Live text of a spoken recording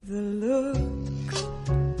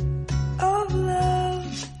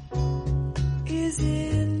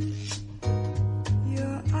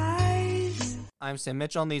I'm Sam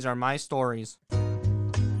Mitchell, and these are my stories.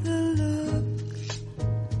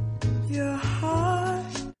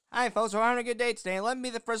 Hi folks, we're having a good day today, and let me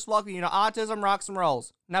be the first to welcome you to Autism Rocks and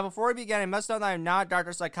Rolls. Now before we begin, I must note that I am not a doctor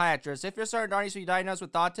or psychiatrist. If you're starting to be diagnosed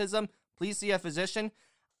with autism, please see a physician.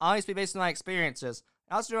 I'll always be based on my experiences.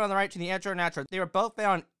 I also do on the right to the intro and outro. They were both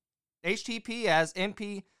found on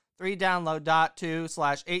https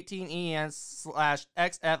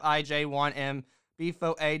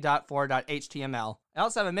mp3download.2/18en/xfij1mbfoa.4.html. I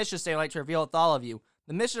also have a mission statement I'd like to reveal with all of you.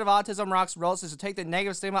 The mission of Autism Rocks and Rolls is to take the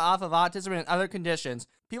negative stigma off of autism and other conditions.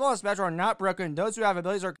 People on the spectrum are not broken. Those who have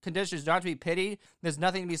abilities or conditions do not to be pitied. There's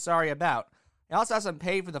nothing to be sorry about. I also have some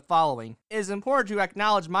paid for the following. It is important to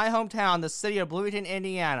acknowledge my hometown, the city of Bloomington,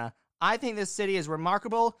 Indiana. I think this city is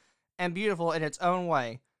remarkable and beautiful in its own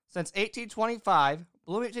way. Since 1825,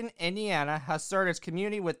 Bloomington, Indiana has served its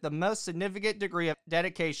community with the most significant degree of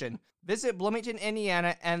dedication. Visit Bloomington,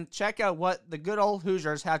 Indiana, and check out what the good old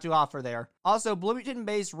Hoosiers have to offer there. Also,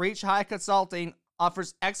 Bloomington-based Reach High Consulting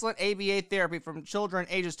offers excellent ABA therapy from children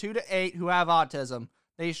ages 2 to 8 who have autism.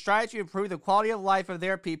 They strive to improve the quality of life of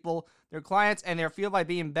their people, their clients, and their field by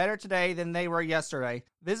being better today than they were yesterday.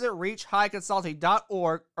 Visit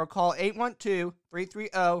reachhighconsulting.org or call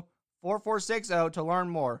 812-330-4460 to learn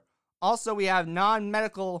more. Also, we have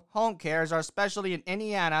non-medical home care as our specialty in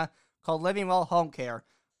Indiana called Living Well Home Care.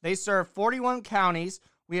 They serve 41 counties.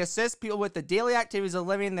 We assist people with the daily activities of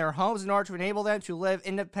living in their homes in order to enable them to live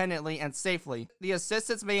independently and safely. The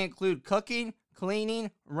assistance may include cooking, cleaning,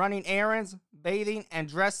 running errands, bathing and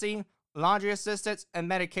dressing, laundry assistance, and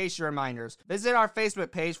medication reminders. Visit our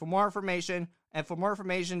Facebook page for more information, and for more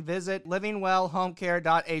information, visit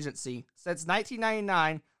livingwellhomecare.agency. Since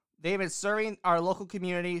 1999, they've been serving our local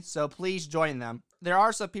community, so please join them. There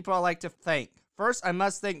are some people I'd like to thank. First, I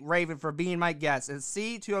must thank Raven for being my guest. And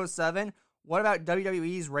C207, what about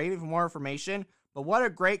WWE's Raven for more information? But what a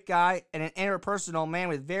great guy and an interpersonal man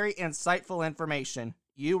with very insightful information.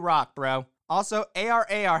 You rock, bro. Also, AR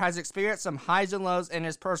has experienced some highs and lows in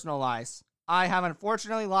his personal life. I have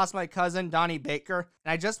unfortunately lost my cousin, Donnie Baker,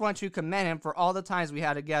 and I just want to commend him for all the times we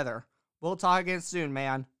had together. We'll talk again soon,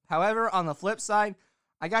 man. However, on the flip side,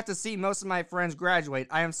 I got to see most of my friends graduate.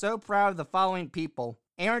 I am so proud of the following people: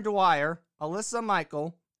 Aaron Dwyer, Alyssa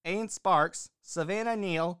Michael, Aiden Sparks, Savannah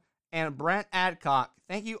Neal, and Brent Adcock.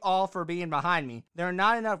 Thank you all for being behind me. There are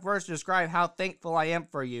not enough words to describe how thankful I am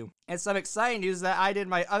for you. And some exciting news that I did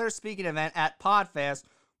my other speaking event at PodFest,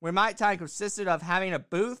 where my time consisted of having a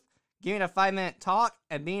booth, giving a 5-minute talk,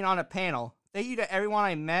 and being on a panel. Thank you to everyone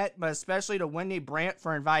I met, but especially to Wendy Brandt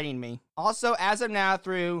for inviting me. Also, as of now,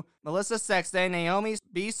 through Melissa Sexton, Naomi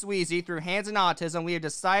B. Sweezy, through Hands in Autism, we have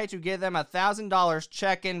decided to give them a $1,000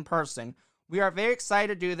 check in person. We are very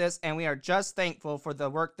excited to do this, and we are just thankful for the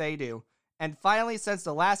work they do. And finally, since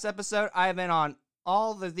the last episode, I have been on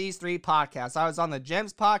all of these 3 podcasts. I was on the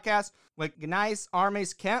Gems podcast with Gneiss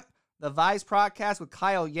Armes Kemp, the Vice podcast with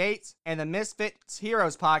Kyle Yates, and the Misfits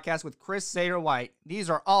Heroes podcast with Chris Sater-White. These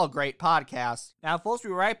are all great podcasts. Now, folks,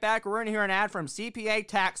 we'll be right back. We're going to hear an ad from CPA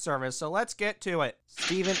Tax Service, so let's get to it.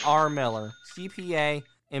 Stephen R. Miller, CPA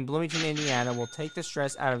in Bloomington, Indiana, will take the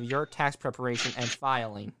stress out of your tax preparation and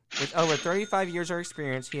filing. With over 35 years of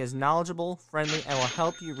experience, he is knowledgeable, friendly, and will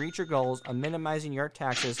help you reach your goals of minimizing your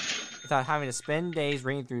taxes without having to spend days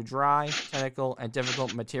reading through dry, technical, and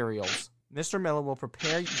difficult materials. Mr. Miller will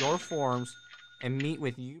prepare your forms and meet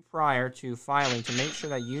with you prior to filing to make sure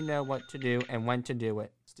that you know what to do and when to do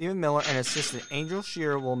it. Stephen Miller and assistant Angel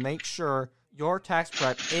Shearer will make sure your tax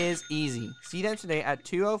prep is easy. See them today at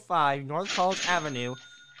 205 North College Avenue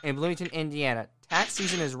in Bloomington, Indiana. Tax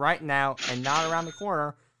season is right now and not around the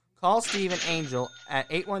corner. Call Steve and Angel at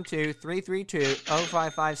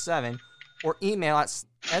 812-332-0557 or email at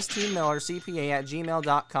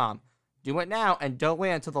stmillercpa@gmail.com. Do it now and don't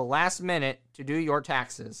wait until the last minute to do your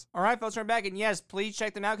taxes. All right, folks, we're back, and yes, please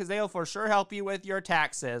check them out because they will for sure help you with your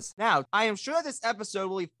taxes. Now, I am sure this episode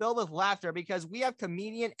will be filled with laughter because we have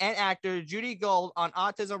comedian and actor Judy Gold on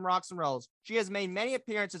Autism Rocks and Rolls. She has made many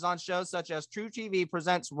appearances on shows such as True TV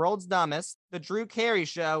Presents World's Dumbest, The Drew Carey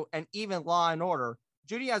Show, and even Law & Order.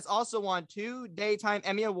 Judy has also won 2 Daytime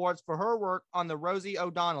Emmy Awards for her work on The Rosie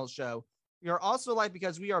O'Donnell Show. We are also liked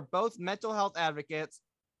because we are both mental health advocates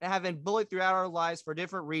and have been bullied throughout our lives for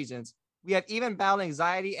different reasons. We have even battled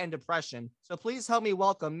anxiety and depression. So please help me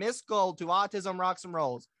welcome Miss Gold to Autism Rocks and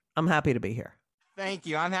Rolls. I'm happy to be here. Thank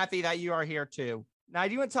you. I'm happy that you are here too. Now, I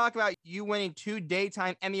do want to talk about you winning 2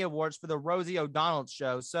 Daytime Emmy Awards for the Rosie O'Donnell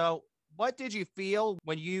Show. So what did you feel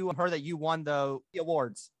when you heard that you won the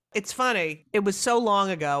awards? It's funny. It was so long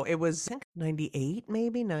ago. It was, I think, 98,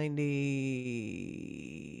 maybe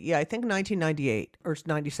 90. Yeah, I think 1998 or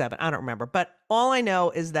 97. I don't remember. But all I know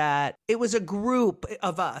is that it was a group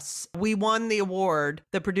of us. We won the award,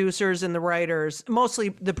 the producers and the writers, mostly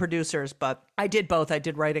the producers, but I did both. I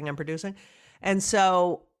did writing and producing. And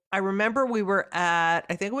so I remember we were at,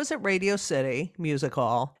 I think it was at Radio City Music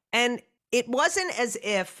Hall. And it wasn't as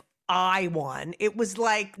if I won. It was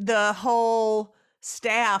like the whole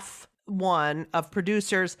staff won of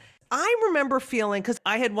producers. I remember feeling, because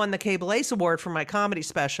I had won the Cable Ace Award for my comedy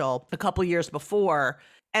special a couple years before,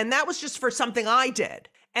 and that was just for something I did.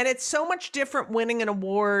 And it's so much different winning an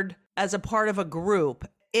award as a part of a group.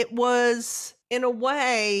 It was, in a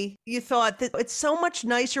way, you thought that it's so much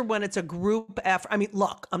nicer when it's a group effort. I mean,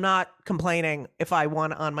 look, I'm not complaining if I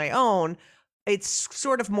won on my own. It's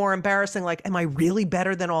sort of more embarrassing, like, am I really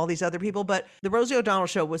better than all these other people? But the Rosie O'Donnell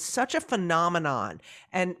Show was such a phenomenon,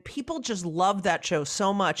 and people just love that show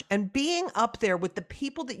so much. And being up there with the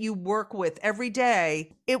people that you work with every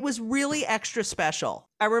day, it was really extra special.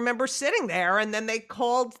 I remember sitting there, and then they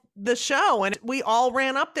called the show, and we all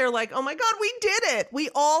ran up there like, oh my God, we did it. We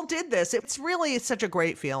all did this. It's really such a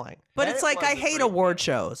great feeling. But it's like, I hate award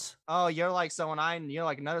shows. Oh, you're like you're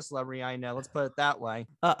like another celebrity I know. Let's put it that way.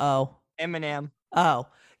 Uh-oh. Eminem. Oh,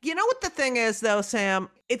 you know what the thing is though, Sam?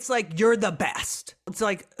 It's like, you're the best. It's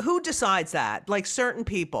like, who decides that? Like certain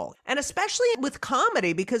people. And especially with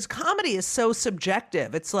comedy, because comedy is so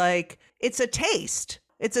subjective. It's like, it's a taste.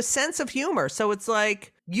 It's a sense of humor. So it's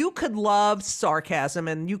like, you could love sarcasm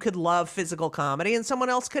and you could love physical comedy and someone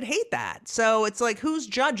else could hate that. So it's like, who's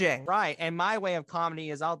judging? Right. And my way of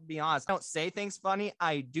comedy is, I'll be honest, I don't say things funny.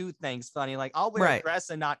 I do things funny. Like, I'll wear a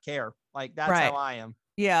dress and not care. Like, that's how I am.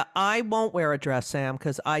 Yeah, I won't wear a dress, Sam,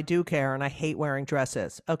 because I do care and I hate wearing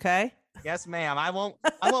dresses. Okay? Yes, ma'am. I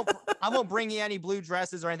won't bring you any blue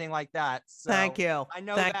dresses or anything like that. So thank you. I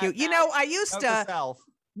know. Thank you. You know, I used to.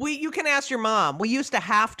 You can ask your mom. We used to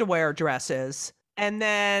have to wear dresses, and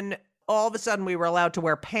then all of a sudden we were allowed to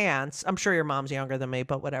wear pants. I'm sure your mom's younger than me,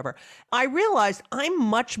 but whatever. I realized I'm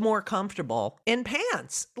much more comfortable in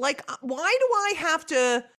pants. Like, why do I have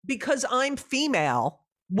to? Because I'm female,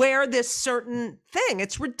 wear this certain thing.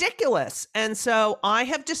 It's ridiculous. And so I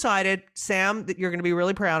have decided, Sam, that you're going to be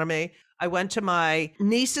really proud of me. I went to my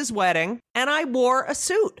niece's wedding and I wore a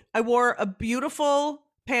suit. I wore a beautiful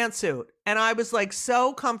pantsuit and I was like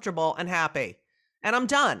so comfortable and happy. And I'm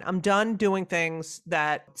done. I'm done doing things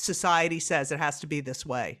that society says it has to be this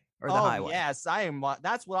way or the highway. Yes, I am.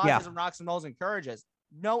 That's what Autism Rocks and Rolls encourages.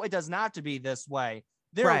 No, it does not have to be this way.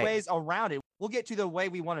 There are ways around it. We'll get to the way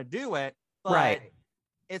we want to do it. But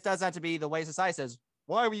it doesn't have to be the way society says,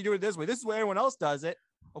 why are you doing it this way? This is the way everyone else does it.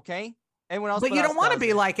 Okay? Everyone else. But you don't want to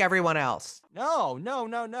be like everyone else. No.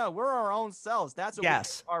 We're our own selves. That's what we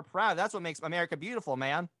are proud. That's what makes America beautiful,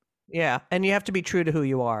 man. Yeah. And you have to be true to who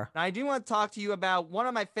you are. And I do want to talk to you about one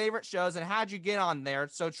of my favorite shows and how'd you get on there?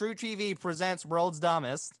 So True TV presents World's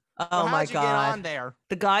Dumbest. Oh my God. How'd you get on there?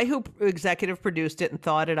 The guy who executive produced it and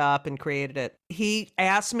thought it up and created it, he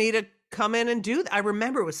asked me to come in and do that. I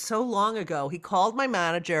remember it was so long ago. He called my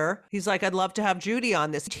manager. He's like, I'd love to have Judy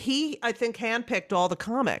on this. He, I think, handpicked all the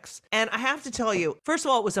comics. And I have to tell you, first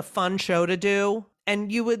of all, it was a fun show to do.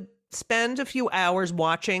 And you would spend a few hours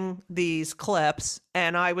watching these clips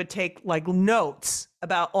and I would take like notes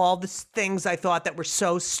about all the things I thought that were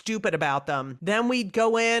so stupid about them. Then we'd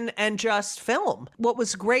go in and just film. What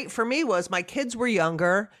was great for me was my kids were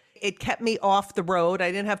younger. It kept me off the road.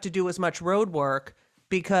 I didn't have to do as much road work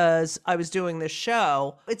because I was doing this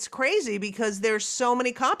show. It's crazy because there's so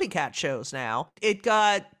many copycat shows now. It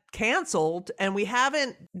got canceled and we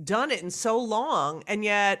haven't done it in so long. And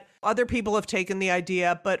yet other people have taken the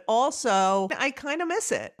idea, but also I kind of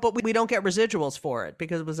miss it. But we don't get residuals for it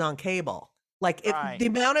because it was on cable. Like the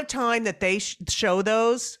amount of time that they show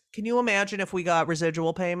those, can you imagine if we got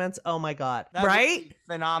residual payments? Oh my God. That would be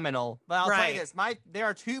phenomenal. But I'll tell you this, there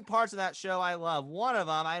are two parts of that show I love. One of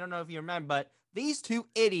them, I don't know if you remember, but these two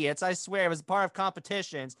idiots, I swear, it was part of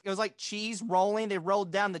competitions. It was like cheese rolling. They rolled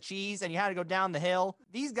down the cheese and you had to go down the hill.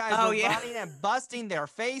 These guys were running and busting their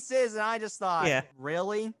faces. And I just thought,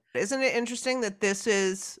 really? Isn't it interesting that this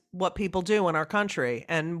is what people do in our country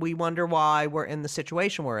and we wonder why we're in the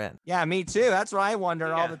situation we're in? Yeah, me too. That's what I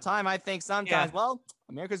wonder all the time. I think sometimes, well,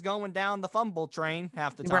 America's going down the fumble train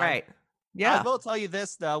half the time. Right. Yeah. I will tell you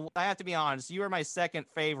this, though. I have to be honest. You were my second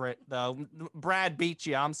favorite, though. Brad beat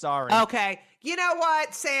you. I'm sorry. Okay. You know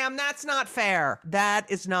what, Sam? That's not fair. That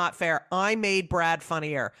is not fair. I made Brad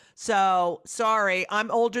funnier. So, sorry. I'm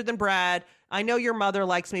older than Brad. I know your mother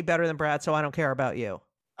likes me better than Brad, so I don't care about you.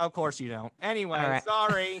 Of course you don't. Anyway,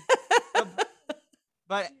 sorry.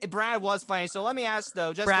 But Brad was funny. So let me ask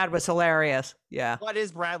though, just Brad was hilarious. Yeah. what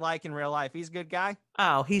is Brad like in real life? He's a good guy.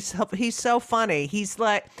 Oh, he's so funny. He's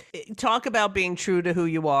like, talk about being true to who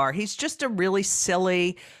you are. He's just a really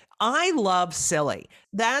silly. I love silly.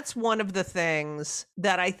 That's one of the things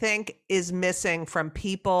that I think is missing from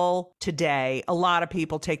people today. A lot of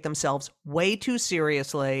people take themselves way too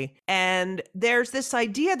seriously. And there's this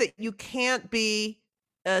idea that you can't be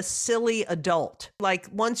a silly adult. Like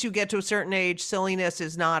once you get to a certain age, silliness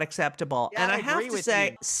is not acceptable. Yeah, and I I have agree to with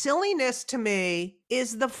say, you. silliness to me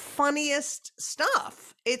is the funniest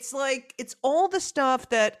stuff. It's like, it's all the stuff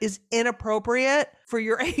that is inappropriate for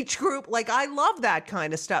your age group. Like, I love that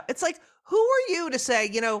kind of stuff. It's like, who are you to say,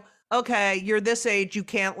 okay, you're this age, you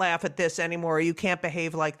can't laugh at this anymore, or you can't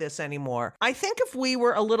behave like this anymore. I think if we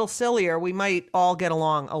were a little sillier, we might all get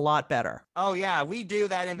along a lot better. Oh yeah, we do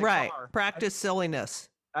that in the Right. car. Practice silliness.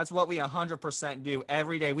 That's what we 100% do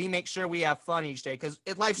every day. We make sure we have fun each day because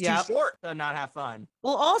life's Yep. too short to not have fun.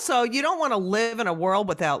 Well, also, you don't want to live in a world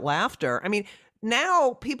without laughter. I mean,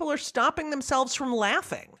 now people are stopping themselves from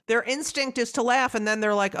laughing. Their instinct is to laugh, and then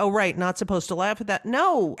they're like, oh, right, not supposed to laugh at that.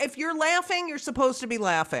 No, if you're laughing, you're supposed to be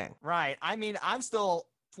laughing. Right. I mean, I'm still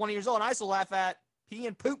 20 years old and I still laugh at pee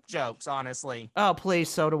and poop jokes, honestly. Oh, please,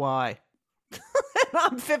 so do I.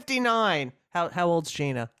 I'm 59. How old's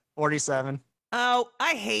Gina? 47. Oh,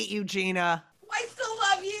 I hate you, Gina. I still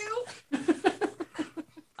love you.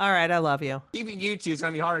 All right, I love you. Even YouTube is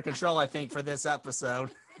going to be hard to control, I think, for this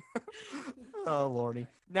episode. Oh, Lordy.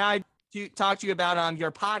 Now, I talk to you about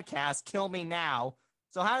your podcast, Kill Me Now.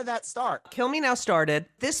 So how did that start? Kill Me Now started.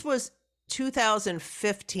 This was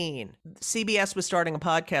 2015. CBS was starting a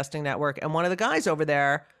podcasting network, and one of the guys over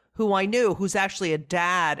there who I knew, who's actually a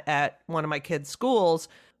dad at one of my kids' schools,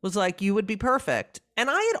 was like, you would be perfect. And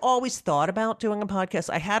I had always thought about doing a podcast.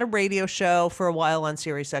 I had a radio show for a while on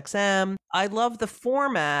Sirius XM. I love the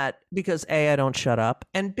format because A, I don't shut up,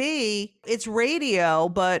 and B, it's radio,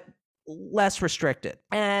 but less restricted.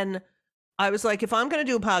 And I was like, if I'm going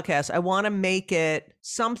to do a podcast, I want to make it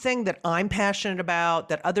something that I'm passionate about,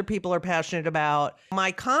 that other people are passionate about.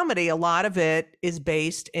 My comedy, a lot of it is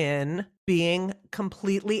based in being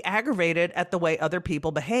completely aggravated at the way other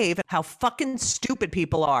people behave, how fucking stupid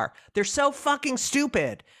people are. They're so fucking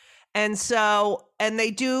stupid. And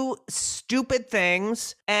they do stupid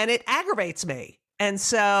things and it aggravates me.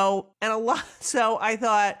 So I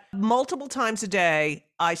thought multiple times a day,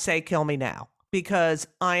 I say, kill me now. Because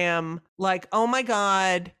I am like, oh my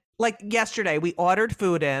God. Like yesterday, we ordered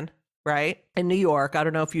food in, right? In New York. I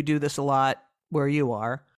don't know if you do this a lot where you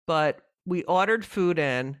are, but we ordered food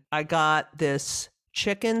in. I got this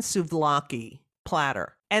chicken souvlaki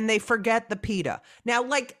platter and they forget the pita. Now,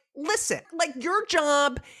 like, listen, like your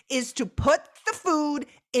job is to put the food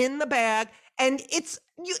in the bag and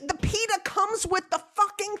the pita comes with the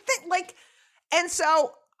fucking thing. Like, and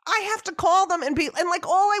so I have to call them and like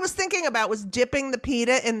all I was thinking about was dipping the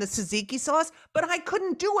pita in the tzatziki sauce, but I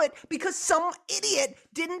couldn't do it because some idiot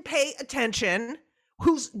didn't pay attention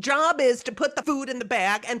whose job is to put the food in the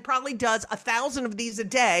bag and probably does 1,000 of these a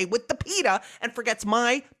day with the pita and forgets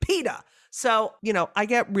my pita. So, I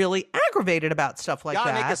get really aggravated about stuff like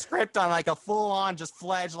Gotta that. make a script on like a full-on just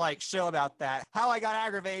fledged like show about that. How I got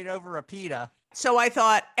aggravated over a pita. So I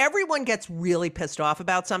thought everyone gets really pissed off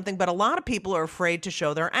about something, but a lot of people are afraid to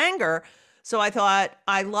show their anger. So I thought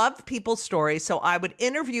I love people's stories. So I would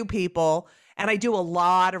interview people and I do a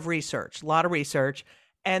lot of research.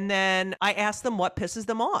 And then I ask them what pisses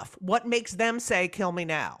them off. What makes them say, kill me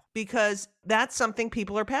now? Because that's something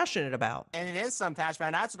people are passionate about. And it is some passion.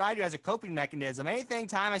 And that's what I do as a coping mechanism.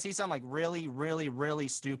 Time I see something like really, really, really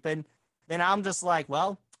stupid, then I'm just like,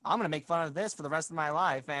 well, I'm going to make fun of this for the rest of my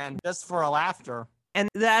life and just for a laughter. And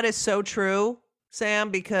that is so true, Sam,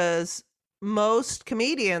 because most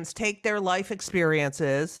comedians take their life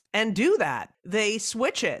experiences and do that. They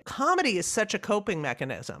switch it. Comedy is such a coping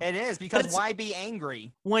mechanism. It is, because why be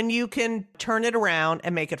angry? When you can turn it around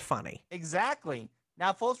and make it funny. Exactly.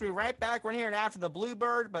 Now, folks, we'll be right back. We're here after the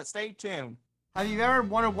Bluebird, but stay tuned. Have you ever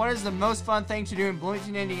wondered what is the most fun thing to do in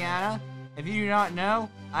Bloomington, Indiana? If you do not know,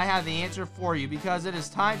 I have the answer for you, because it is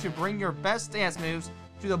time to bring your best dance moves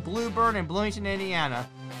to the Bluebird in Bloomington, Indiana.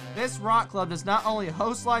 This rock club does not only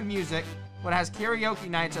host live music, but has karaoke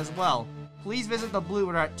nights as well. Please visit the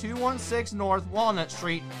Bluebird at 216 North Walnut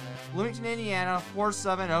Street, Bloomington, Indiana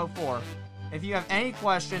 4704. If you have any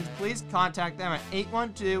questions, please contact them at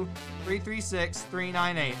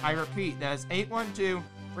 812-336-398. I repeat, that is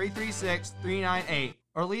 812-336-398.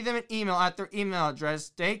 Or leave them an email at their email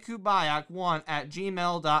address,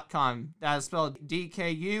 dkubayak1@gmail.com. That is spelled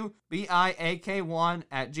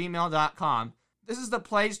DKUBIAK1@gmail.com. This is the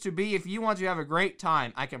place to be if you want to have a great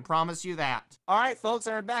time. I can promise you that. All right, folks,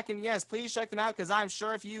 they're back, and yes, please check them out because I'm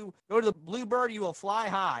sure if you go to the Bluebird, you will fly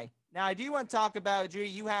high. Now, I do want to talk about, Judy,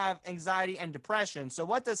 you have anxiety and depression. So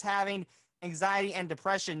what does having anxiety and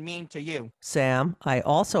depression mean to you? Sam, I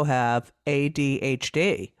also have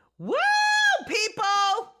ADHD. Woo,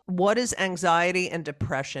 people! What does anxiety and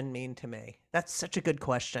depression mean to me? That's such a good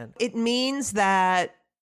question. It means that,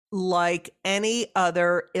 like any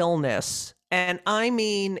other illness, and I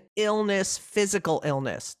mean illness, physical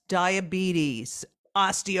illness, diabetes,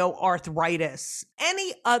 osteoarthritis,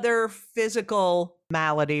 any other physical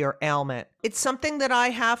malady or ailment. It's something that I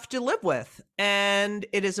have to live with, and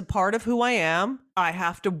it is a part of who I am. I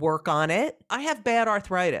have to work on it. I have bad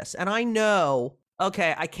arthritis, and I know,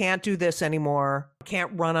 okay, I can't do this anymore. I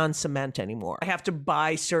can't run on cement anymore. I have to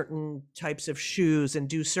buy certain types of shoes and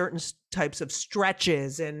do certain types of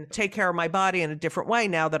stretches and take care of my body in a different way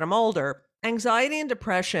now that I'm older. Anxiety and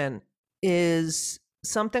depression is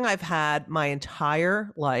something I've had my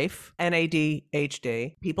entire life.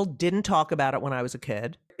 ADHD. People didn't talk about it when I was a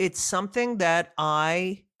kid. It's something that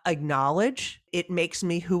I acknowledge. It makes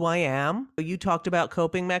me who I am. You talked about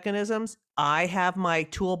coping mechanisms. I have my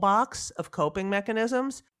toolbox of coping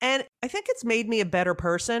mechanisms, and I think it's made me a better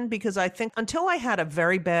person because I think until I had a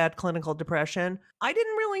very bad clinical depression, I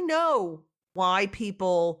didn't really know why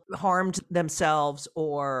people harmed themselves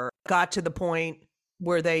or got to the point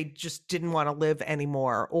where they just didn't want to live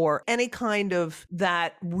anymore or any kind of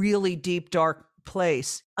that really deep, dark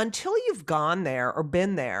place. Until you've gone there or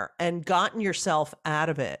been there and gotten yourself out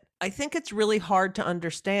of it, I think it's really hard to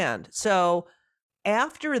understand. So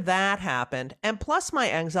after that happened, and plus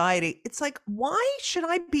my anxiety, it's like, why should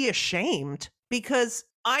I be ashamed? Because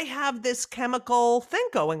I have this chemical thing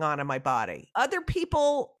going on in my body. Other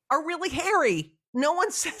people are really hairy. No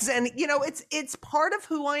one says any, it's part of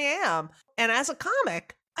who I am. And as a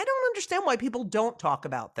comic, I don't understand why people don't talk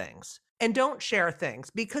about things and don't share things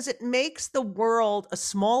because it makes the world a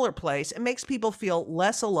smaller place. It makes people feel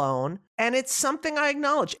less alone. And it's something I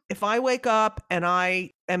acknowledge. If I wake up and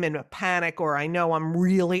I am in a panic or I know I'm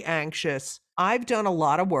really anxious, I've done a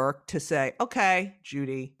lot of work to say, okay,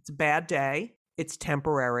 Judy, it's a bad day. It's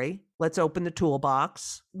temporary. Let's open the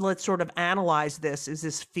toolbox. Let's sort of analyze this. Is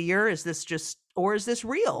this fear? Is this just, or is this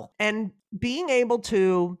real? And being able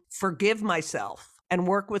to forgive myself and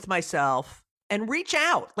work with myself and reach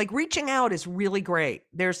out. Like reaching out is really great.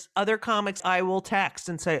 There's other comics I will text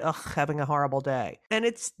and say, ugh, having a horrible day. And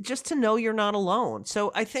it's just to know you're not alone.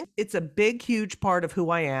 So I think it's a big, huge part of who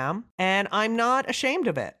I am. And I'm not ashamed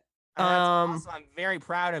of it. That's awesome. I'm very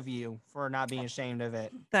proud of you for not being ashamed of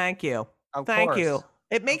it. Thank you. Of Thank course. you.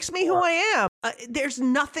 It makes me who I am. There's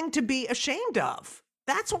nothing to be ashamed of.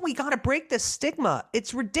 That's what we got to break this stigma.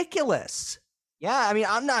 It's ridiculous. Yeah, I mean,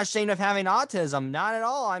 I'm not ashamed of having autism. Not at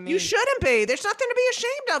all. I mean, you shouldn't be. There's nothing to be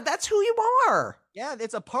ashamed of. That's who you are. Yeah,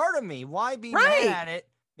 it's a part of me. Why be mad at it?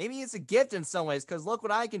 Maybe it's a gift in some ways, because look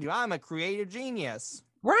what I can do. I'm a creative genius.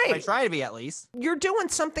 Right. I try to be, at least. You're doing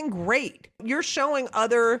something great. You're showing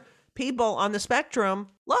other people on the spectrum,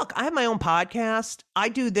 look, I have my own podcast. I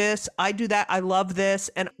do this. I do that. I love this.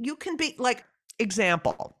 And you can be like,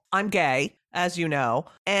 example, I'm gay, as you know.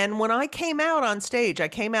 And when I came out on stage, I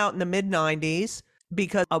came out in the mid-90s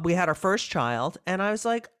because we had our first child. And I was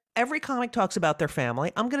like, every comic talks about their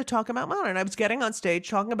family. I'm going to talk about mine. And I was getting on stage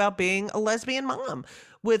talking about being a lesbian mom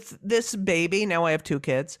with this baby. Now I have 2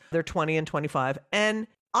 kids. They're 20 and 25. And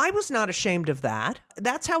I was not ashamed of that.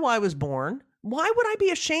 That's how I was born. Why would I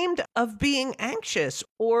be ashamed of being anxious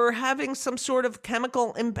or having some sort of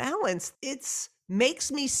chemical imbalance? It's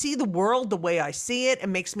makes me see the world the way I see it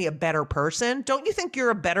and makes me a better person. Don't you think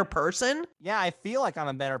you're a better person? Yeah, I feel like I'm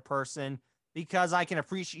a better person because I can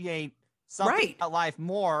appreciate something about life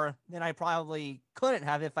more than I probably couldn't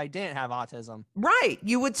have if I didn't have autism. Right.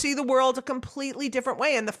 You would see the world a completely different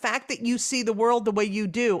way. And the fact that you see the world the way you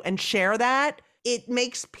do and share that, it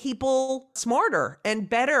makes people smarter and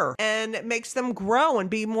better and it makes them grow and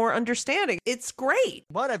be more understanding. It's great.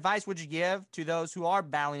 What advice would you give to those who are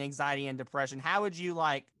battling anxiety and depression? How would you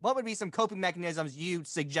what would be some coping mechanisms you'd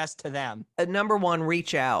suggest to them? Number one,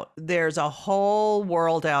 reach out. There's a whole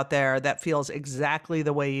world out there that feels exactly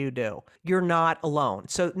the way you do. You're not alone.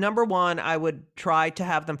 So number one, I would try to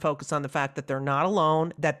have them focus on the fact that they're not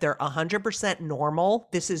alone, that they're 100% normal.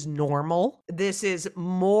 This is normal. This is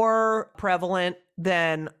more prevalent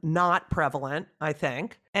than not prevalent, I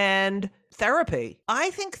think. And therapy. I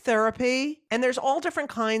think therapy, and there's all different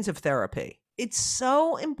kinds of therapy. It's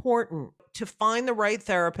so important to find the right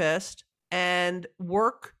therapist and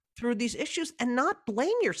work through these issues and not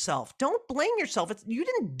blame yourself. Don't blame yourself. You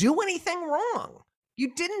didn't do anything wrong.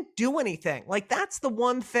 You didn't do anything. Like, that's the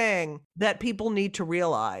one thing that people need to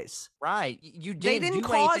realize. Right. You They didn't didn't do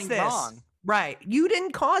cause anything this. wrong. Right. You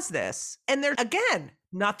didn't cause this. And there's, again,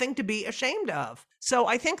 nothing to be ashamed of. So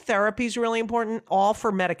I think therapy is really important, all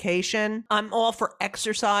for medication. I'm all for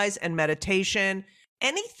exercise and meditation.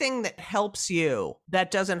 Anything that helps you, that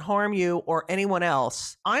doesn't harm you or anyone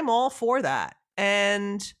else, I'm all for that.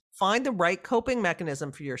 And find the right coping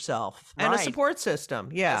mechanism for yourself and a Right. support system.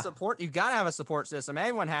 Yeah. You got to have a support system.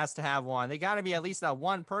 Everyone has to have one. They got to be at least that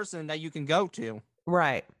one person that you can go to.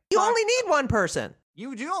 Right. You only need one person.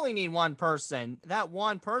 You do only need one person. That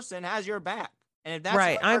one person has your back. And if that's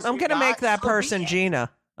Right. the one I'm person you going to make got, that so be person it.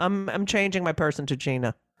 Gina. I'm changing my person to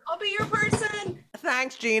Gina. I'll be your person.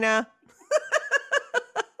 Thanks, Gina.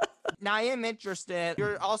 Now, I am interested.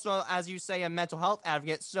 You're also, as you say, a mental health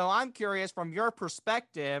advocate. So I'm curious from your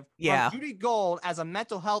perspective, Yeah. from Judy Gold as a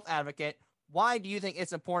mental health advocate, why do you think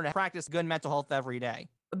it's important to practice good mental health every day?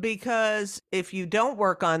 Because if you don't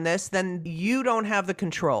work on this, then you don't have the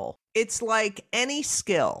control. It's like any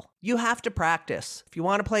skill. You have to practice. If you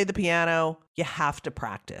want to play the piano, you have to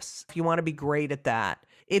practice. If you want to be great at that.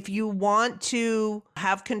 If you want to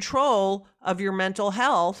have control of your mental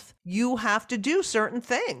health, you have to do certain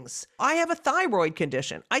things. I have a thyroid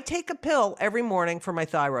condition. I take a pill every morning for my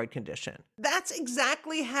thyroid condition. That's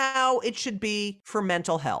exactly how it should be for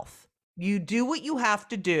mental health. You do what you have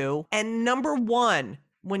to do. And number one,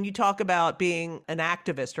 when you talk about being an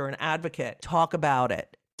activist or an advocate, talk about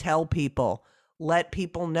it. Tell people, let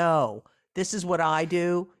people know, this is what I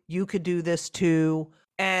do. You could do this too.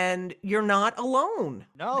 And you're not alone.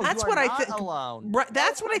 No, That's you are what I not think. alone. Right.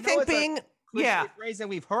 That's what I know think it's a being, cliche yeah. phrase,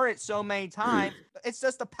 and we've heard it so many times. It's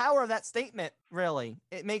just the power of that statement, really.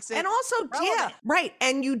 It makes it. And also, yeah, relevant. right.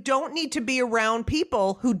 And you don't need to be around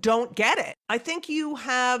people who don't get it. I think you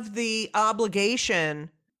have the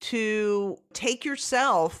obligation to take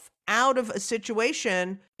yourself out of a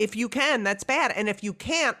situation. If you can, that's bad. And if you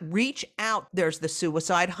can't, reach out. There's the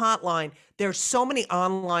suicide hotline. There's so many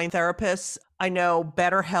online therapists. I know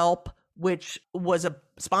BetterHelp, which was a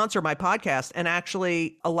sponsor of my podcast. And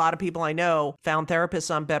actually, a lot of people I know found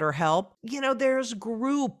therapists on BetterHelp. You know, there's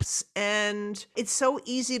groups and it's so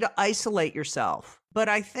easy to isolate yourself. But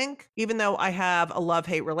I think even though I have a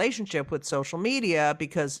love-hate relationship with social media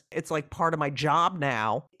because it's like part of my job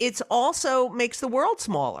now, it's also makes the world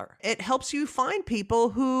smaller. It helps you find people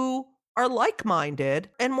who are like-minded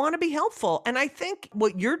and want to be helpful. And I think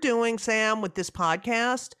what you're doing, Sam, with this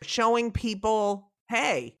podcast, showing people,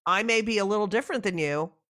 hey, I may be a little different than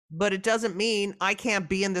you, but it doesn't mean I can't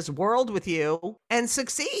be in this world with you and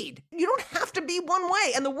succeed. You don't have to be one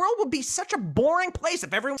way. And the world would be such a boring place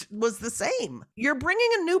if everyone was the same. You're bringing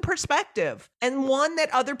a new perspective and one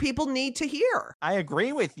that other people need to hear. I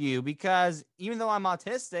agree with you because even though I'm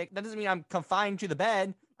autistic, that doesn't mean I'm confined to the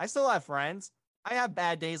bed. I still have friends. I have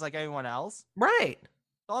bad days like everyone else. Right.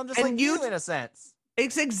 So I'm just And like you in a sense.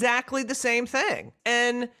 It's exactly the same thing.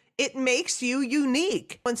 And it makes you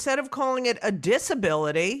unique. Instead of calling it a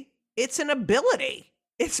disability, it's an ability.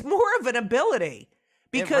 It's more of an ability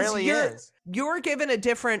because really is. You're given a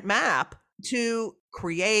different map to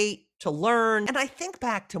create, to learn. And I think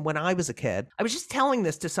back to when I was a kid. I was just telling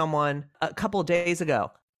this to someone a couple of days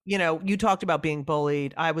ago. You know, you talked about being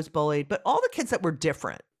bullied. I was bullied, but all the kids that were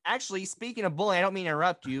different. Actually, speaking of bullying, I don't mean to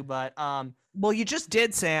interrupt you, but Well, you just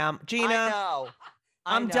did, Sam. Gina, I know.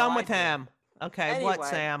 I'm done with I did. him. Okay, what, Anyway.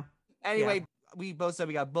 Sam? Anyway, we both said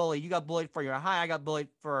we got bullied. You got bullied for your high. I got bullied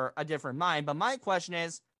for a different mind. But my question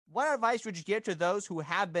is, what advice would you give to those who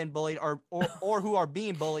have been bullied or who are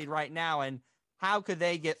being bullied right now? And how could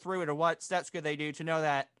they get through it? Or what steps could they do to know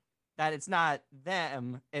that it's not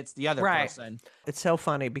them, it's the other Right. person? It's so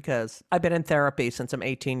funny because I've been in therapy since I'm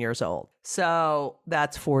 18 years old. So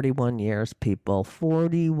that's 41 years, people.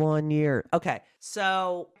 41 years. Okay.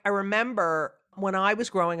 So I remember when I was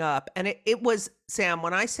growing up, and it was, Sam,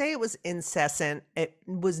 when I say it was incessant, it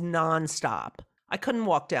was nonstop. I couldn't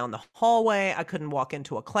walk down the hallway. I couldn't walk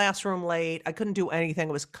into a classroom late. I couldn't do anything.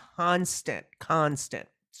 It was constant,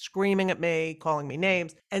 screaming at me, calling me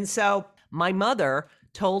names. And so my mother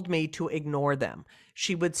told me to ignore them.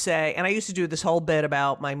 She would say, and I used to do this whole bit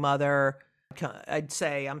about my mother. I'd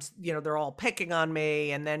say, they're all picking on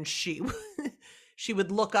me. And then she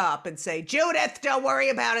would look up and say, Judith, don't worry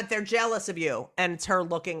about it. They're jealous of you. And it's her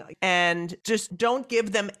looking, and just don't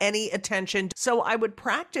give them any attention. So I would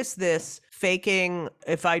practice this faking.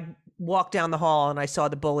 If I walked down the hall and I saw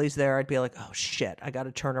the bullies there, I'd be like, oh shit, I got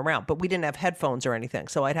to turn around. But we didn't have headphones or anything.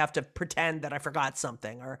 So I'd have to pretend that I forgot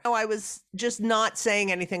something, or I was just not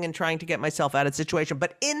saying anything and trying to get myself out of the situation.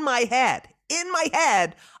 But in my head,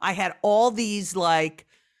 I had all these like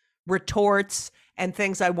retorts and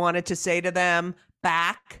things I wanted to say to them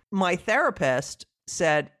back. My therapist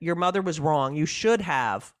said, your mother was wrong. You should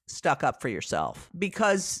have stuck up for yourself,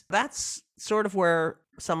 because that's sort of where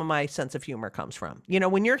some of my sense of humor comes from. You know,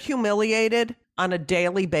 when you're humiliated on a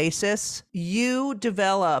daily basis, you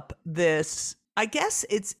develop this, I guess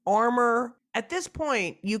it's armor. At this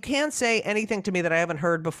point, you can't say anything to me that I haven't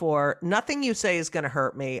heard before. Nothing you say is going to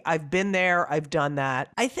hurt me. I've been there. I've done that.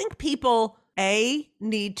 I think people,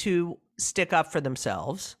 need to stick up for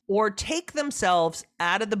themselves or take themselves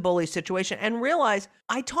out of the bully situation and realize,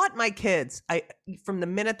 I taught my kids, from the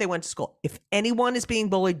minute they went to school, if anyone is being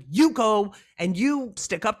bullied, you go and you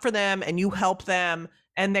stick up for them and you help them.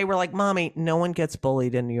 And they were like, Mommy, no one gets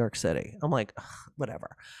bullied in New York City. I'm like,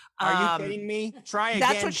 whatever. Are you kidding me? Try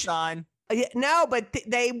again, son. No, but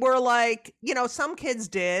they were like, you know, some kids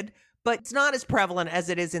did, but it's not as prevalent as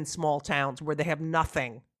it is in small towns where they have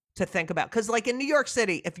nothing to think about. Because like in New York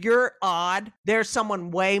City, if you're odd, there's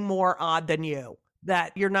someone way more odd than you,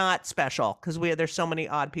 that you're not special, because there's so many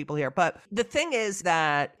odd people here. But the thing is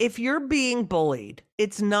that if you're being bullied,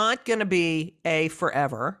 it's not going to be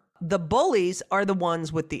forever. The bullies are the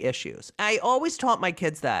ones with the issues. I always taught my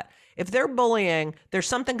kids that. If they're bullying, there's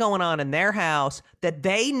something going on in their house that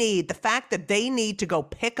they need, the fact that they need to go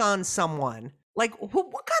pick on someone. Like, what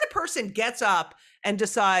kind of person gets up and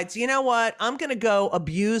decides, you know what, I'm going to go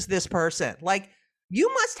abuse this person? Like,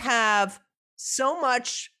 you must have so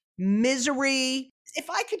much misery. If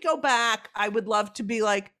I could go back, I would love to be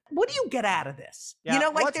like, what do you get out of this? Yeah, you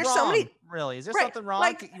know, like there's so many. Really? Is there Right, something wrong?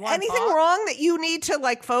 like anything wrong that you need to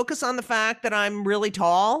like focus on the fact that I'm really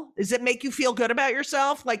tall? Does it make you feel good about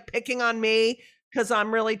yourself? Like picking on me because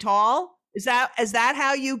I'm really tall? Is that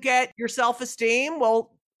how you get your self-esteem?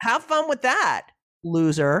 Well, have fun with that,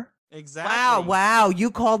 loser. Exactly. Wow.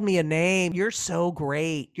 You called me a name. You're so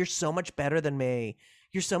great. You're so much better than me.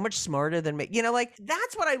 You're so much smarter than me. You know, like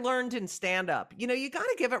that's what I learned in stand-up. You know, you got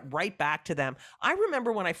to give it right back to them. I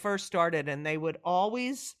remember when I first started and they would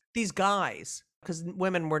always, these guys, because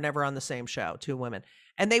women were never on the same show, 2 women,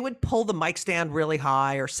 and they would pull the mic stand really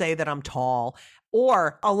high or say that I'm tall.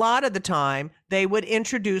 Or a lot of the time they would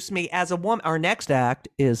introduce me as a woman. Our next act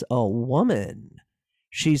is a woman.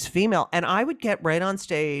 She's female. And I would get right on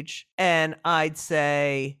stage and I'd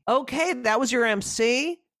say, okay, that was your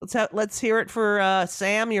MC. Let's hear it for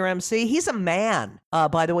Sam, your MC. He's a man.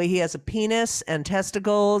 By the way, he has a penis and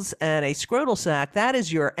testicles and a scrotal sac. That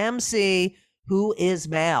is your MC, who is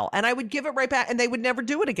male. And I would give it right back, and they would never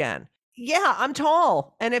do it again. Yeah, I'm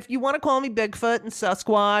tall. And if you want to call me Bigfoot and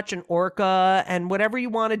Sasquatch and Orca and whatever you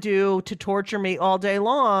want to do to torture me all day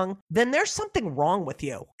long, then there's something wrong with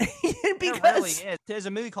you. Because there really is. There's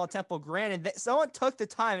a movie called Temple Grandin that someone took the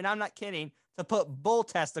time, and I'm not kidding, to put bull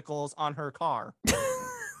testicles on her car.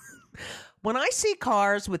 When I see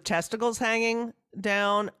cars with testicles hanging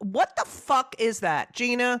down, what the fuck is that?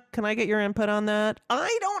 Gina, can I get your input on that?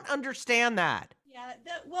 I don't understand that. Yeah,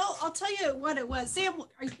 well, I'll tell you what it was. Sam,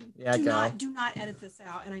 do not edit this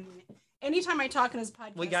out. And I mean, anytime I talk in his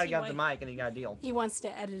podcast, we gotta get the mic, and he got a deal. He wants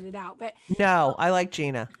to edit it out, but no, I like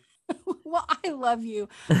Gina. Well, I love you.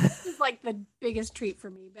 This is like the biggest treat for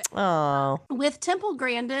me. But with Temple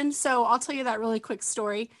Grandin, so I'll tell you that really quick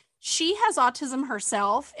story. She has autism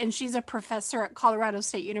herself, and she's a professor at Colorado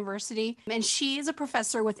State University, and she is a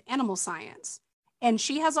professor with animal science. And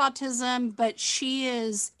she has autism, but she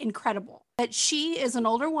is incredible. But she is an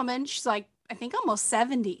older woman. She's like, I think almost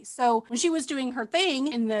 70. So when she was doing her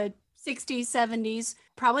thing in the 60s, 70s,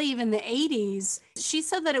 probably even the 80s, she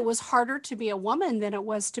said that it was harder to be a woman than it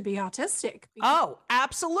was to be autistic. Oh,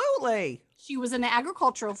 absolutely. She was in the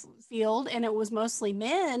agricultural field and it was mostly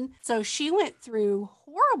men. So she went through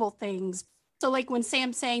horrible things. So like when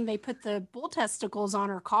Sam's saying they put the bull testicles on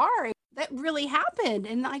her car, that really happened.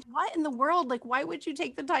 And like, what in the world? Like, why would you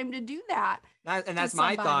take the time to do that? And that's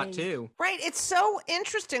my thought too. Right. It's so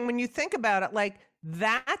interesting when you think about it. Like,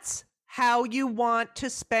 that's how you want to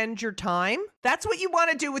spend your time. That's what you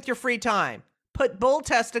want to do with your free time. Put bull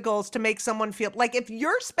testicles to make someone feel like, if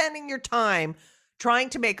you're spending your time trying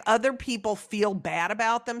to make other people feel bad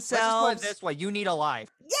about themselves. Let's just put it this way. You need a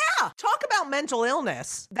life. Yeah. Talk about mental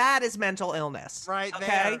illness. That is mental illness. Right.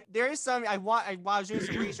 Okay. There is some, I was doing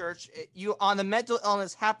some research. You on the Mental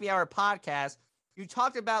Illness Happy Hour podcast, you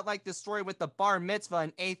talked about like the story with the bar mitzvah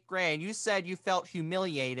in 8th grade. You said you felt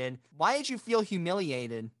humiliated. Why did you feel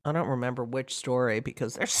humiliated? I don't remember which story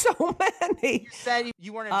because there's so many. You said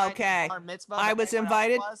you weren't invited to the bar mitzvah. I was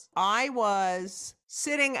invited. I was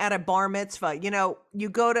sitting at a bar mitzvah. You know, you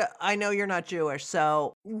go to, I know you're not Jewish,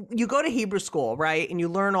 so you go to Hebrew school, right? And you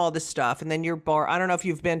learn all this stuff. And then your bar, I don't know if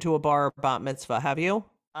you've been to a bar bat mitzvah. Have you?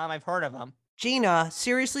 I've heard of them. Gina,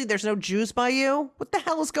 seriously, there's no Jews by you? What the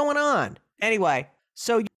hell is going on? Anyway,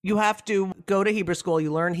 so you have to go to Hebrew school.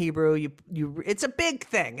 You learn Hebrew. It's a big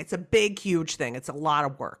thing. It's a big, huge thing. It's a lot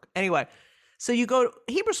of work. Anyway, so you go to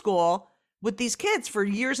Hebrew school with these kids for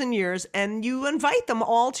years and years, and you invite them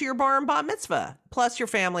all to your bar and bat mitzvah, plus your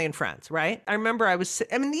family and friends, right? I remember these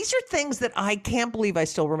are things that I can't believe I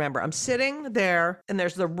still remember. I'm sitting there, and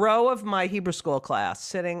there's the row of my Hebrew school class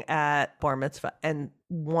sitting at bar mitzvah, and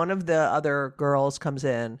one of the other girls comes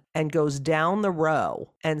in and goes down the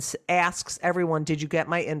row and asks everyone, did you get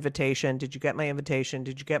my invitation? Did you get my invitation?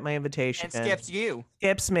 Did you get my invitation? And skips you.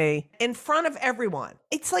 Skips me in front of everyone.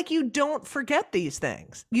 It's like you don't forget these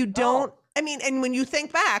things. You don't. And when you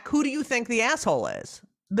think back, who do you think the asshole is?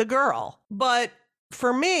 The girl. But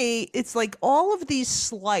for me, it's like all of these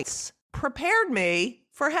slights prepared me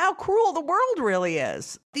for how cruel the world really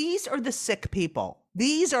is. These are the sick people.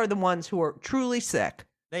 These are the ones who are truly sick.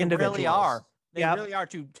 They really are. They really are,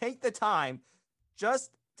 to take the time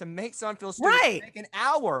just to make someone feel stupid. Right. Take an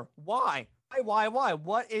hour. Why? Why?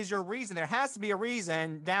 What is your reason? There has to be a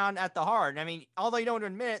reason down at the heart. I mean, although you don't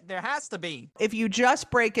admit it, there has to be. If you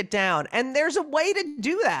just break it down, and there's a way to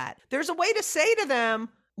do that. There's a way to say to them,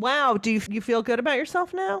 wow, do you feel good about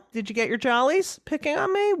yourself now? Did you get your jollies picking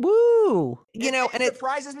on me? Woo. It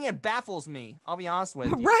surprises me and baffles me. I'll be honest with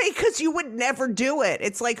you. Right, because you would never do it.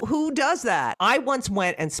 It's like, who does that? I once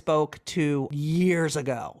went and spoke to, years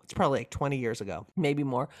ago, it's probably like 20 years ago, maybe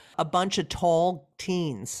more, a bunch of tall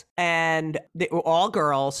teens. And they were all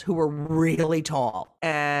girls who were really tall.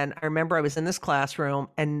 And I remember I was in this classroom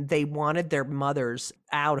and they wanted their mothers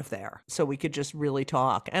out of there so we could just really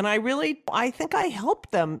talk. And I think I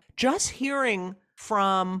helped them just hearing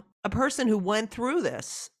from a person who went through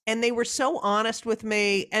this. And they were so honest with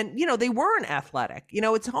me. And, they weren't athletic.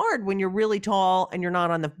 It's hard when you're really tall and you're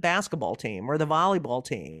not on the basketball team or the volleyball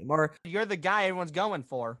team, or you're the guy everyone's going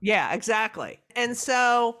for. Yeah, exactly. And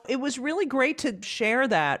so it was really great to share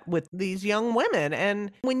that with these young women.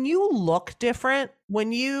 And when you look different,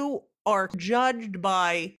 when you are judged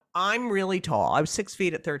by, I'm really tall, I was 6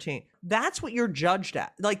 feet at 13. That's what you're judged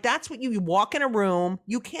at. Like, that's what you walk in a room,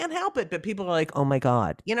 you can't help it, but people are like, oh my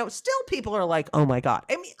God. Still people are like, oh my God.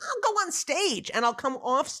 I mean, I'll go on stage and I'll come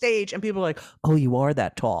off stage and people are like, oh, you are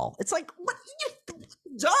that tall. It's like, what?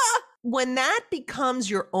 Duh. When that becomes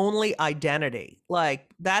your only identity, like,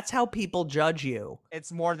 that's how people judge you.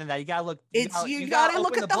 It's more than that. You gotta look. You gotta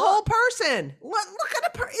look at the whole person. Look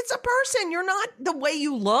at it's a person. You're not the way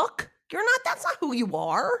you look. That's not who you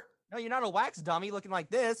are. No, you're not a wax dummy looking like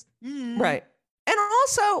this. Right. And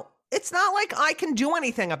also, it's not like I can do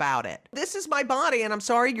anything about it. This is my body, and I'm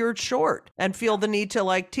sorry you're short and feel the need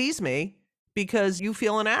to, tease me because you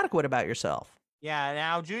feel inadequate about yourself. Yeah.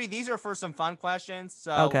 Now, Judy, these are for some fun questions.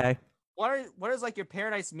 So, okay. What is your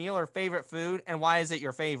paradise meal or favorite food, and why is it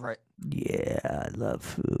your favorite? Yeah, I love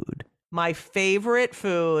food. My favorite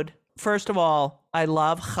food, first of all, I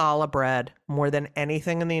love challah bread more than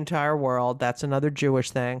anything in the entire world. That's another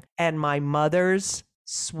Jewish thing. And my mother's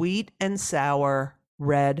sweet and sour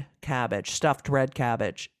red cabbage, stuffed red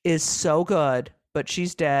cabbage, is so good, but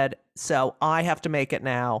she's dead, so I have to make it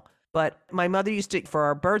now. But my mother used to, for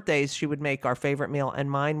our birthdays, she would make our favorite meal,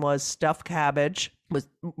 and mine was stuffed cabbage with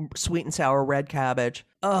sweet and sour red cabbage.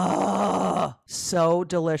 Oh, so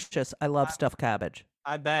delicious. I love stuffed cabbage.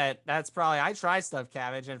 I bet. I tried stuffed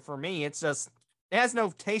cabbage, and for me, it has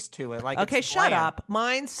no taste to it. Okay, shut up.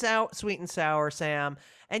 Mine's sweet and sour, Sam.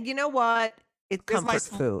 And you know what? It's comfort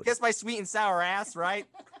food. Kiss my sweet and sour ass, right?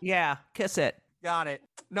 Yeah, kiss it. Got it.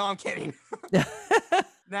 No, I'm kidding.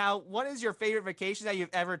 Now, what is your favorite vacation that you've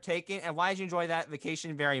ever taken, and why did you enjoy that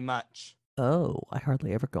vacation very much? Oh, I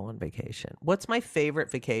hardly ever go on vacation. What's my favorite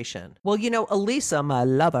vacation? Well, Elisa, my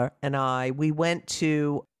lover, and we went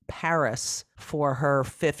to Paris for her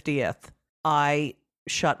 50th. I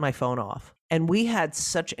shut my phone off. And we had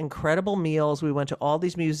such incredible meals. We went to all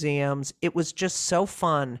these museums. It was just so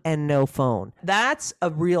fun and no phone. That's a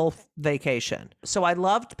real vacation. So I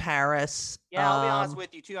loved Paris. Yeah, I'll be honest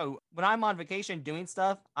with you, too. When I'm on vacation doing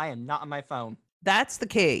stuff, I am not on my phone. That's the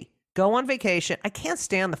key. Go on vacation. I can't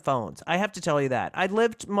stand the phones. I have to tell you that. I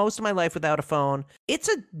lived most of my life without a phone. It's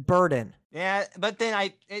a burden. Yeah, but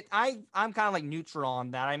then I'm kind of like neutral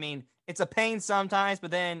on that. I mean, it's a pain sometimes,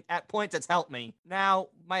 but then at points it's helped me. Now,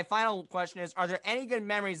 my final question is, are there any good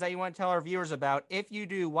memories that you want to tell our viewers about? If you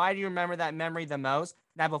do, why do you remember that memory the most?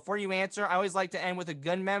 Now, before you answer, I always like to end with a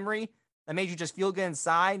good memory that made you just feel good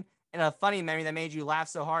inside, and a funny memory that made you laugh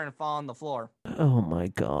so hard and fall on the floor. Oh my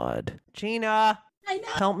God. Gina, I know.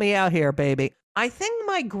 help me out here, baby. I think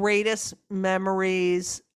my greatest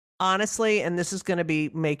memories, honestly, and this is going to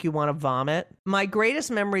make you want to vomit, my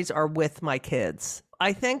greatest memories are with my kids.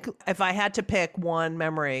 I think if I had to pick one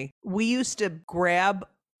memory, we used to grab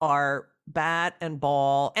our bat and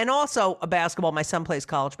ball and also a basketball. My son plays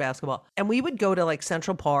college basketball. And we would go to like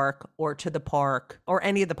Central Park or to the park or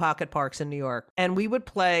any of the pocket parks in New York. And we would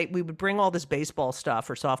bring all this baseball stuff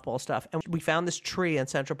or softball stuff. And we found this tree in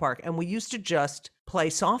Central Park and we used to just play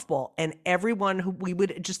softball, and we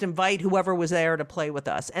would just invite whoever was there to play with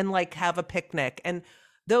us and like have a picnic. And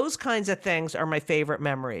those kinds of things are my favorite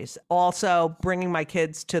memories. Also bringing my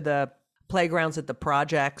kids to the playgrounds at the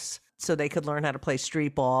projects so they could learn how to play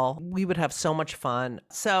street ball. We would have so much fun.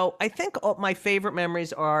 So I think my favorite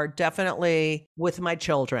memories are definitely with my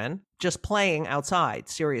children, just playing outside,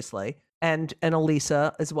 seriously, and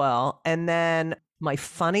Elisa as well. And then my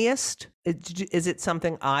funniest, is it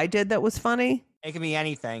something I did that was funny? It can be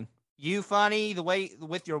anything. You funny, the way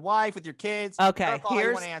with your wife, with your kids. Okay,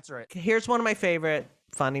 you want to answer it. Here's one of my favorite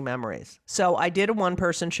funny memories. So I did a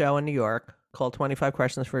one-person show in New York called 25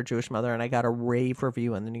 Questions for a Jewish Mother, and I got a rave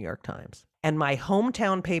review in the New York Times. And my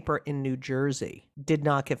hometown paper in New Jersey did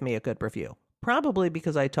not give me a good review. Probably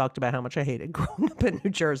because I talked about how much I hated growing up in New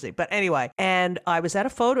Jersey. But anyway, and I was at a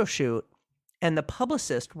photo shoot, and the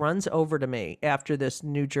publicist runs over to me after this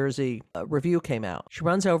New Jersey review came out. She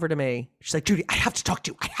runs over to me. She's like, Judy, I have to talk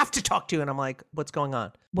to you. I have to talk to you. And I'm like, what's going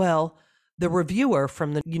on? Well, the reviewer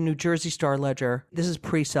from the New Jersey Star Ledger, this is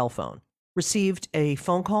pre-cell phone, received a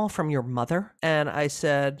phone call from your mother. And I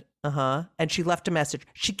said, uh-huh. And she left a message.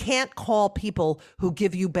 She can't call people who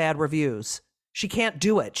give you bad reviews. She can't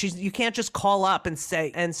do it. You can't just call up and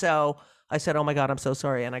say. And so I said, oh my God, I'm so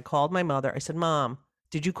sorry. And I called my mother. I said, Mom,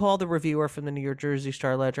 did you call the reviewer from the New Jersey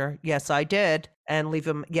Star Ledger? Yes, I did. And leave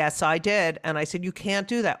him. Yes, I did. And I said, you can't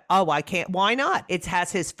do that. Oh, I can't. Why not? It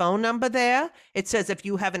has his phone number there. It says, if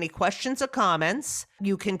you have any questions or comments,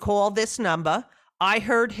 you can call this number. I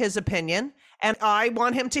heard his opinion and I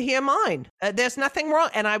want him to hear mine. There's nothing wrong.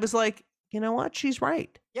 And I was like, you know what? She's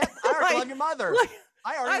right. Yeah, I already love your mother.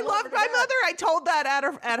 I loved my mother. I told that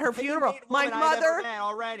at her funeral. My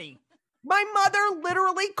mother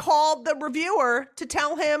literally called the reviewer to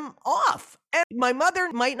tell him off. And my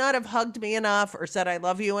mother might not have hugged me enough or said I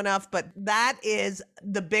love you enough, but that is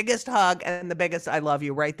the biggest hug and the biggest I love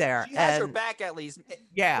you right there. She has her back at least.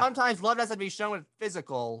 Yeah. Sometimes love doesn't have to be shown with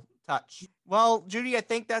physical touch. Well, Judy, I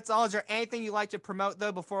think that's all. Is there anything you'd like to promote,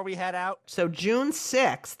 though, before we head out? So June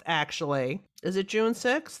 6th, actually. Is it June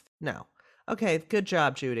 6th? No. Okay, good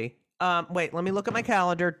job, Judy. Wait, let me look at my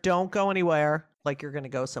calendar. Don't go anywhere like you're going to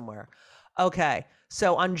go somewhere. Okay,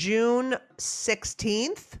 so on June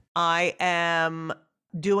 16th, I am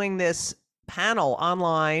doing this panel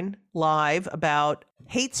online live about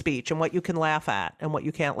hate speech and what you can laugh at and what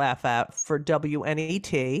you can't laugh at for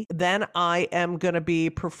WNET. Then I am going to be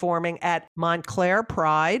performing at Montclair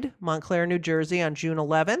Pride, Montclair, New Jersey on June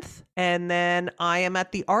 11th. And then I am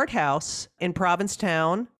at the Art House in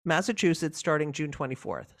Provincetown, Massachusetts, starting June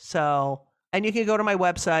 24th. So, and you can go to my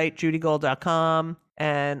website, judygold.com.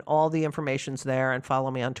 And all the information's there, and follow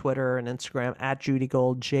me on Twitter and Instagram at Judy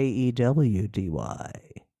Gold, JEWDY.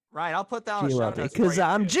 Right, I'll put that on the show notes because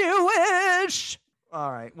I'm Jewish.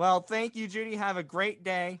 All right. Well, thank you, Judy. Have a great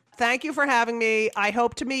day. Thank you for having me. I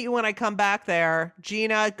hope to meet you when I come back there.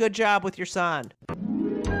 Gina, good job with your son.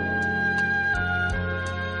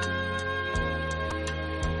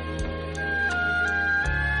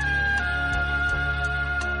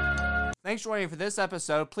 Thanks for joining for this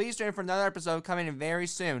episode. Please join for another episode coming in very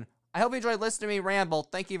soon. I hope you enjoyed listening to me ramble.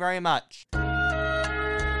 Thank you very much.